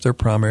sale of their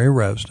primary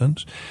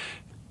residence.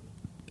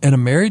 And a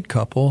married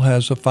couple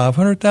has a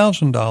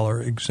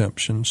 $500,000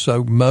 exemption.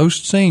 So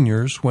most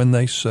seniors, when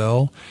they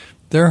sell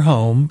their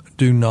home,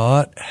 do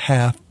not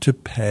have to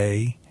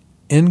pay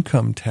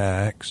income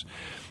tax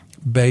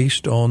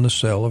based on the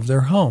sale of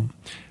their home.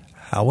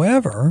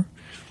 However,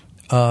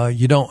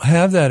 you don't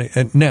have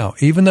that. Now,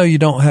 even though you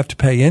don't have to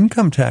pay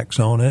income tax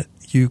on it,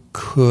 you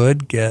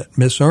could get,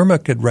 Miss Irma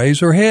could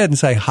raise her head and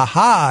say,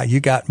 ha, you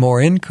got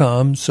more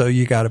income, so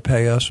you got to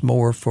pay us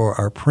more for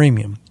our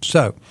premium.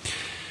 So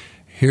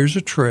here's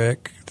a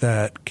trick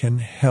that can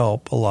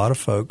help a lot of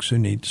folks who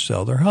need to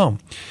sell their home.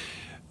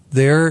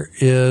 There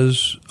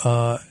is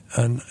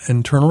an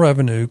Internal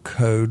Revenue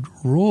Code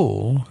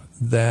rule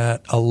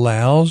that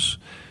allows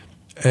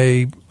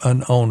an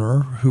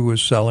owner who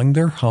is selling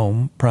their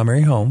home,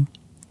 primary home,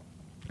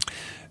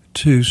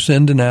 to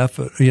send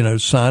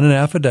sign an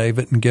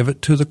affidavit and give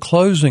it to the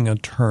closing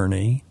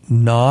attorney,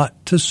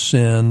 not to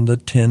send the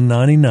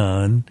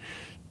 1099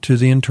 to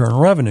the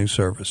Internal Revenue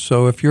Service.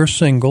 So if you're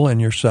single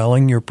and you're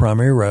selling your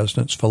primary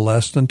residence for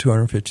less than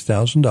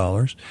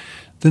 $250,000,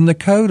 then the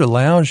code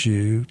allows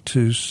you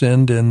to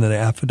send in the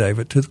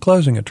affidavit to the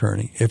closing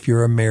attorney. If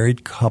you're a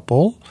married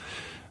couple,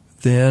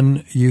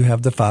 then you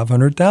have the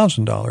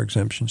 $500,000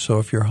 exemption. So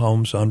if your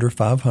home's under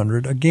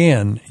 $500,000,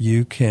 again,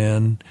 you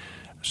can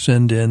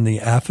send in the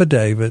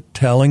affidavit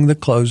telling the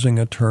closing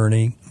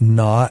attorney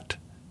not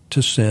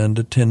to send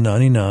a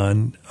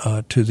 1099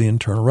 to the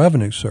Internal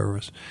Revenue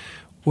Service.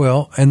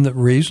 Well, and the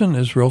reason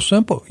is real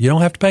simple. You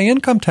don't have to pay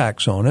income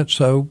tax on it,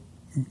 so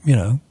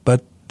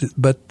but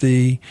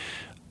the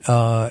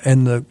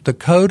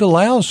code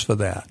allows for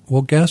that.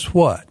 Well, guess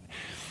what?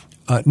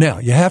 Now,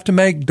 you have to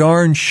make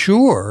darn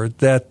sure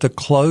that the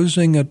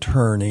closing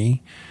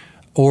attorney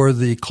or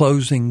the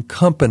closing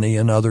company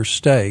in other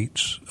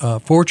states,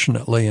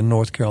 fortunately in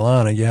North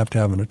Carolina, you have to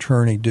have an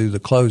attorney do the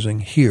closing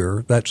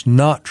here. That's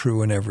not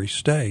true in every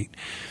state.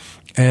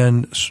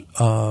 And,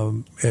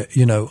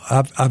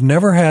 I've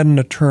never had an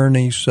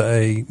attorney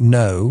say,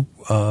 no,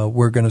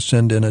 we're going to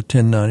send in a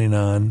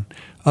 1099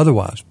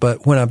 otherwise.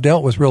 But when I've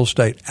dealt with real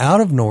estate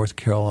out of North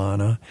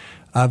Carolina,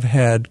 I've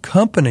had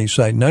companies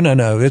say,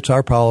 no, it's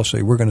our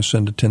policy. We're going to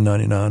send a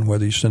 1099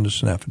 whether you send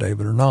us an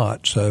affidavit or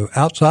not. So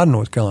outside of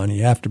North Carolina,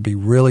 you have to be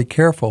really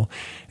careful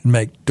and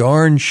make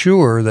darn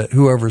sure that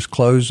whoever's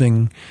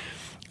closing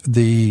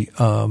the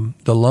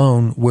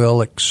loan will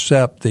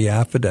accept the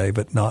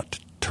affidavit, not to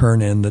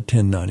turn in the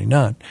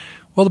 1099.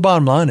 Well, the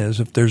bottom line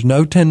is if there's no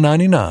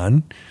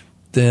 1099,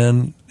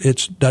 then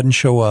it doesn't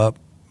show up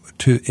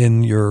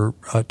in your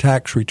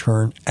tax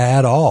return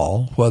at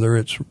all, whether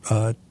it's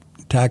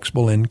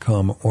taxable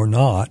income or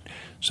not.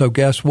 So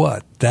guess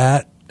what?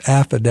 That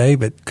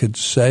affidavit could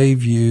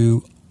save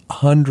you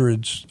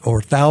hundreds or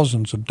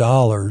thousands of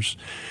dollars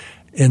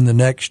in the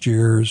next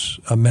year's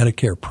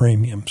Medicare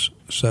premiums.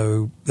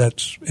 So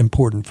that's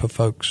important for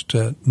folks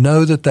to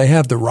know that they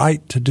have the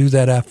right to do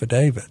that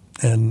affidavit.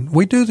 And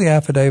we do the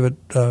affidavit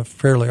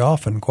fairly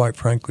often, quite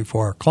frankly,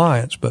 for our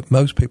clients, but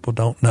most people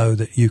don't know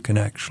that you can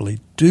actually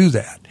do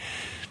that.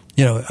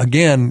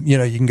 Again, you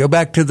can go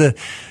back to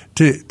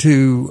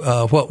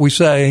what we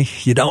say,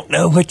 you don't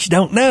know what you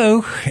don't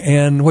know,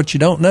 and what you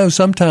don't know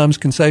sometimes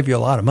can save you a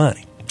lot of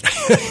money.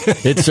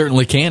 It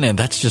certainly can, and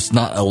that's just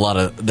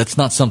that's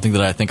not something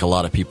that I think a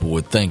lot of people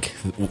would think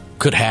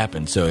could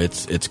happen. So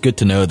it's good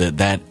to know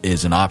that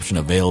is an option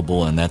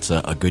available, and that's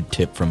a good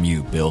tip from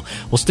you, Bill.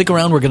 Well, stick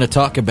around. We're going to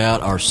talk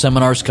about our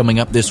seminars coming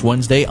up this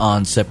Wednesday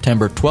on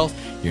September 12th.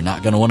 You're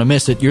not going to want to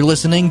miss it. You're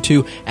listening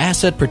to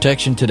Asset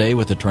Protection Today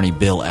with attorney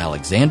Bill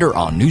Alexander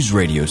on News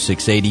Radio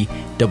 680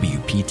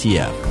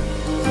 WPTF.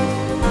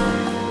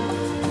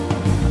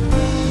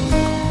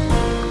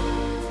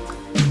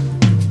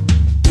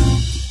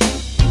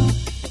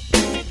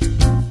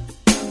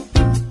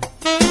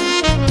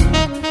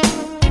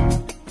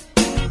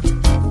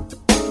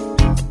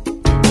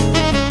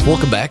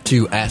 Welcome back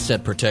to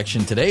Asset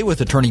Protection Today with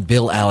attorney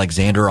Bill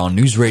Alexander on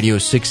News Radio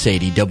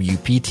 680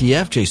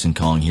 WPTF. Jason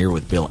Kong here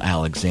with Bill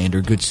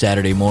Alexander. Good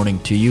Saturday morning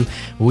to you.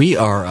 We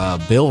are,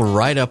 Bill,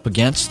 right up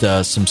against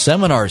some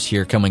seminars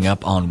here coming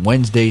up on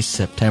Wednesday,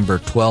 September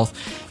 12th.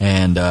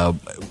 And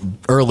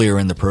earlier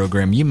in the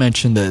program, you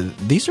mentioned that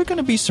these are going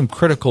to be some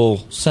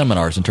critical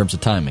seminars in terms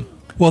of timing.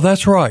 Well,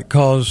 that's right,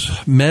 because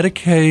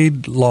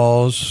Medicaid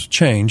laws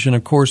change. And,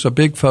 of course, a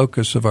big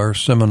focus of our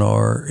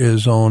seminar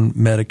is on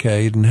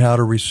Medicaid and how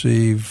to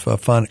receive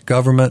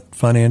government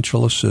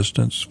financial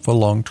assistance for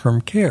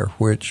long-term care,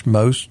 which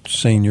most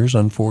seniors,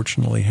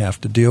 unfortunately,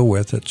 have to deal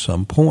with at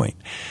some point.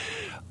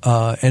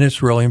 And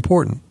it's really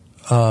important.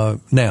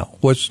 Now,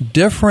 what's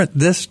different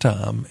this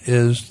time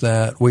is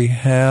that we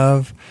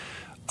have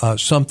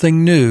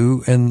something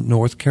new in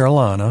North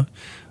Carolina,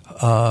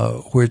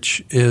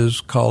 which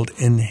is called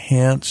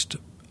Enhanced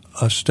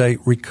Estate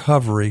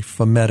Recovery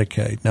for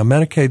Medicaid. Now,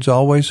 Medicaid's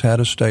always had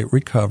estate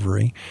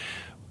recovery,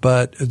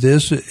 but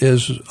this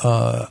is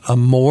a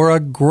more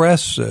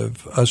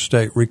aggressive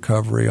estate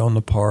recovery on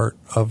the part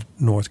of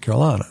North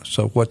Carolina.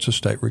 So what's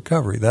estate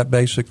recovery? That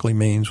basically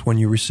means when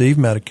you receive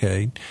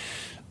Medicaid,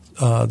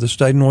 the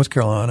state of North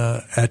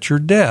Carolina, at your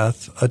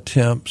death,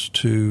 attempts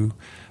to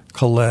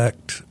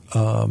collect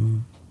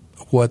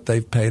what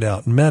they've paid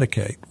out in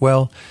Medicaid.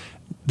 Well,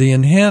 the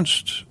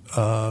enhanced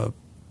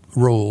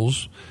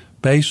rules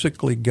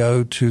basically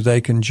go to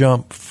they can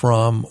jump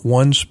from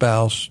one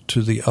spouse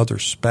to the other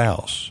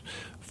spouse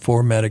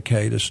for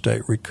Medicaid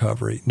estate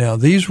recovery. Now,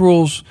 these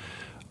rules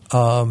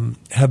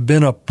have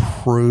been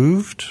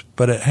approved,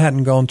 but it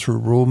hadn't gone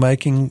through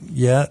rulemaking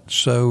yet,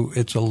 so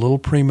it's a little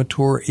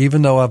premature,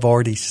 even though I've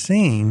already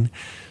seen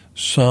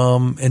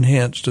some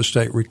enhanced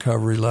estate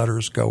recovery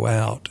letters go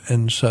out.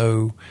 And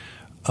so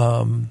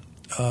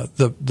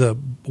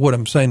what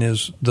I'm saying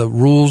is the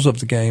rules of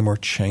the game are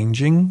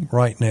changing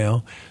right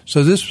now.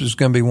 So this is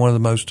going to be one of the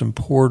most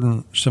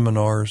important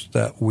seminars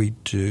that we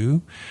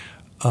do.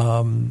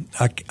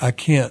 I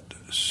can't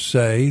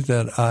say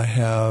that I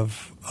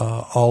have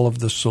all of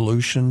the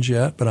solutions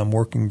yet, but I'm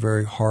working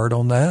very hard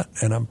on that,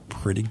 and I'm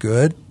pretty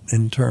good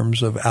in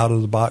terms of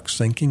out-of-the-box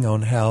thinking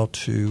on how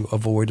to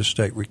avoid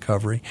estate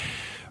recovery.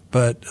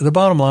 But the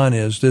bottom line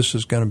is this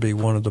is going to be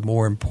one of the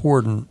more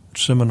important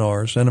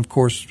seminars. And, of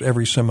course,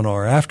 every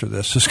seminar after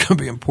this is going to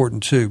be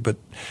important too. But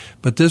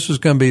this is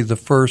going to be the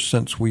first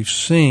since we've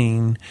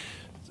seen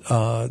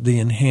the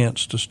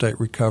enhanced estate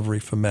recovery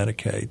for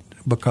Medicaid,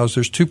 because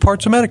there's two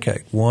parts of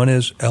Medicaid. One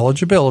is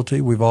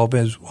eligibility. We've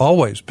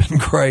always been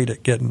great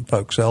at getting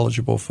folks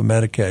eligible for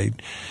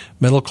Medicaid.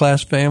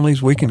 Middle-class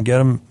families, we can get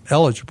them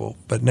eligible.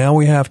 But now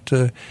we have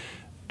to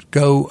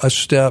go a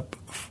step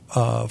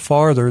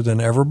farther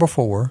than ever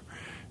before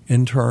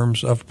in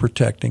terms of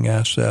protecting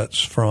assets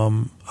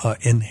from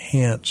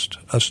enhanced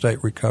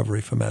estate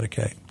recovery for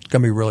Medicaid. It's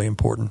going to be really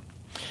important.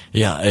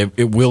 Yeah,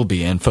 it will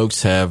be. And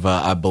folks have,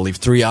 I believe,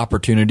 3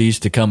 opportunities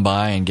to come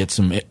by and get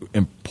some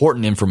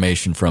important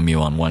information from you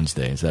on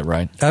Wednesday. Is that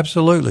right?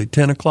 Absolutely.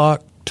 10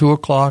 o'clock, 2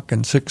 o'clock,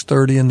 and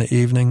 6:30 in the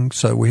evening.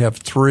 So we have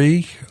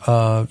 3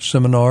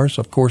 seminars.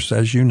 Of course,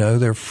 as you know,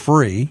 they're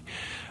free.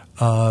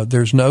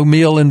 There's no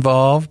meal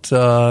involved. We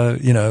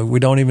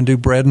don't even do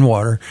bread and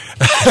water.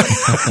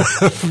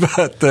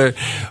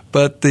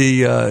 but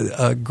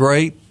the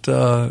great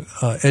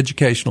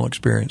educational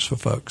experience for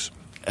folks.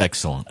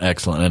 Excellent.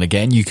 And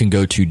again, you can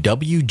go to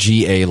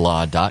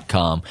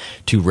WGALaw.com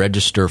to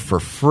register for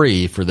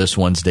free for this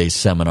Wednesday's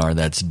seminar.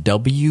 That's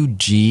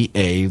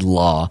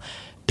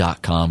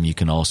WGALaw.com. You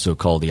can also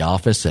call the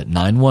office at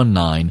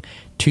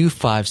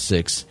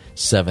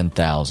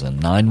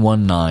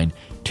 919-256-7000.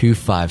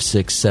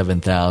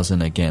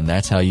 919-256-7000. Again,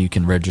 that's how you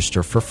can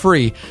register for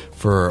free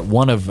for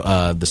one of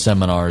the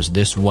seminars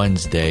this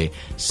Wednesday,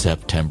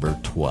 September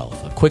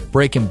 12th. A quick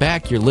break and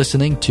back. You're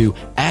listening to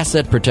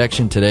Asset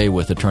Protection Today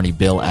with Attorney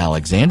Bill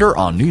Alexander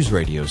on News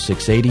Radio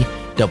 680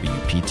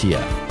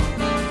 WPTF.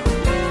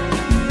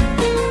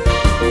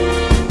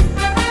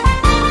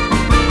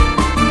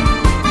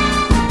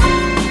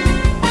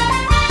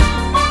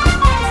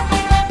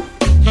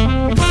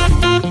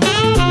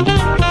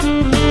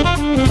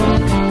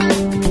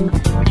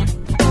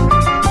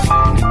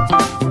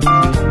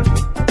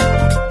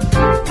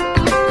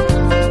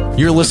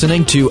 You're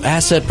listening to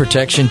Asset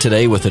Protection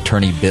Today with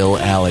Attorney Bill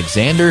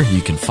Alexander.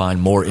 You can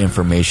find more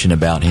information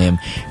about him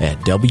at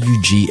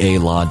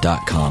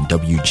WGALaw.com,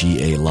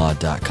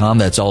 WGALaw.com.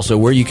 That's also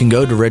where you can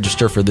go to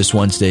register for this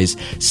Wednesday's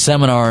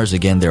seminars.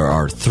 Again, there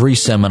are 3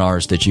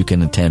 seminars that you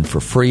can attend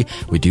for free.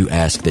 We do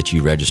ask that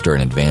you register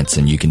in advance,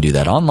 and you can do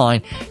that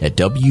online at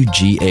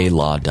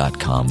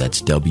WGALaw.com.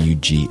 That's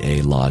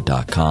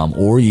WGALaw.com.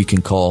 Or you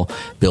can call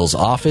Bill's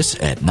office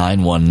at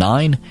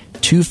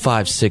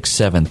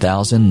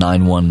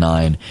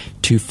 919-256-7000,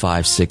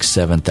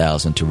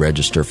 919-256-7000 to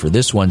register for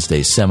this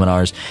Wednesday's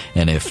seminars.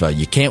 And if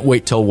you can't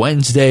wait till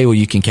Wednesday, well,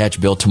 you can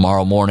catch Bill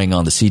tomorrow morning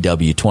on the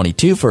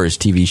CW22 for his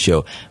TV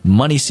show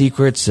Money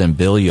Secrets. And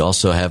Bill, you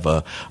also have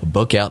a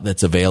book out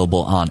that's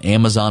available on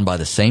Amazon by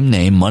the same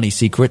name, Money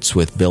Secrets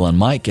with Bill and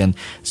Mike. And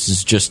this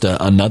is just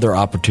another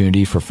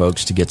opportunity for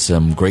folks to get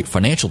some great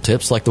financial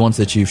tips like the ones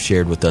that you've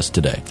shared with us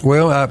today.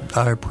 Well,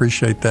 I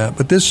appreciate that.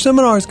 But this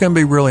seminar is going to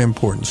be really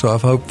important, so I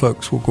hope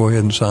folks will go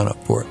ahead and sign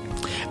up for it.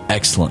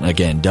 Excellent.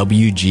 Again,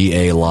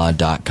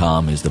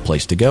 WGALaw.com is the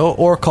place to go,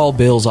 or call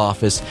Bill's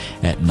office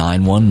at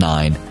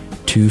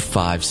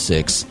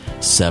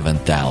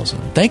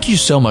 919-256-7000. Thank you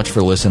so much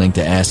for listening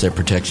to Asset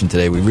Protection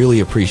Today. We really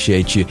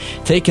appreciate you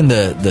taking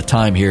the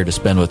time here to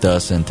spend with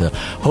us and to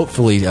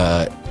hopefully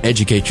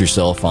educate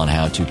yourself on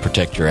how to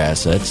protect your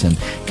assets and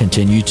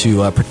continue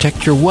to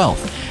protect your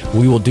wealth.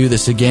 We will do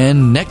this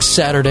again next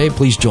Saturday.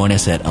 Please join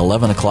us at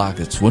 11 o'clock.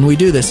 That's when we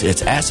do this.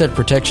 It's Asset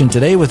Protection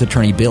Today with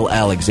Attorney Bill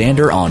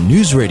Alexander on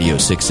News Radio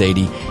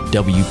 680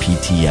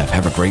 WPTF.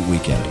 Have a great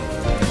weekend.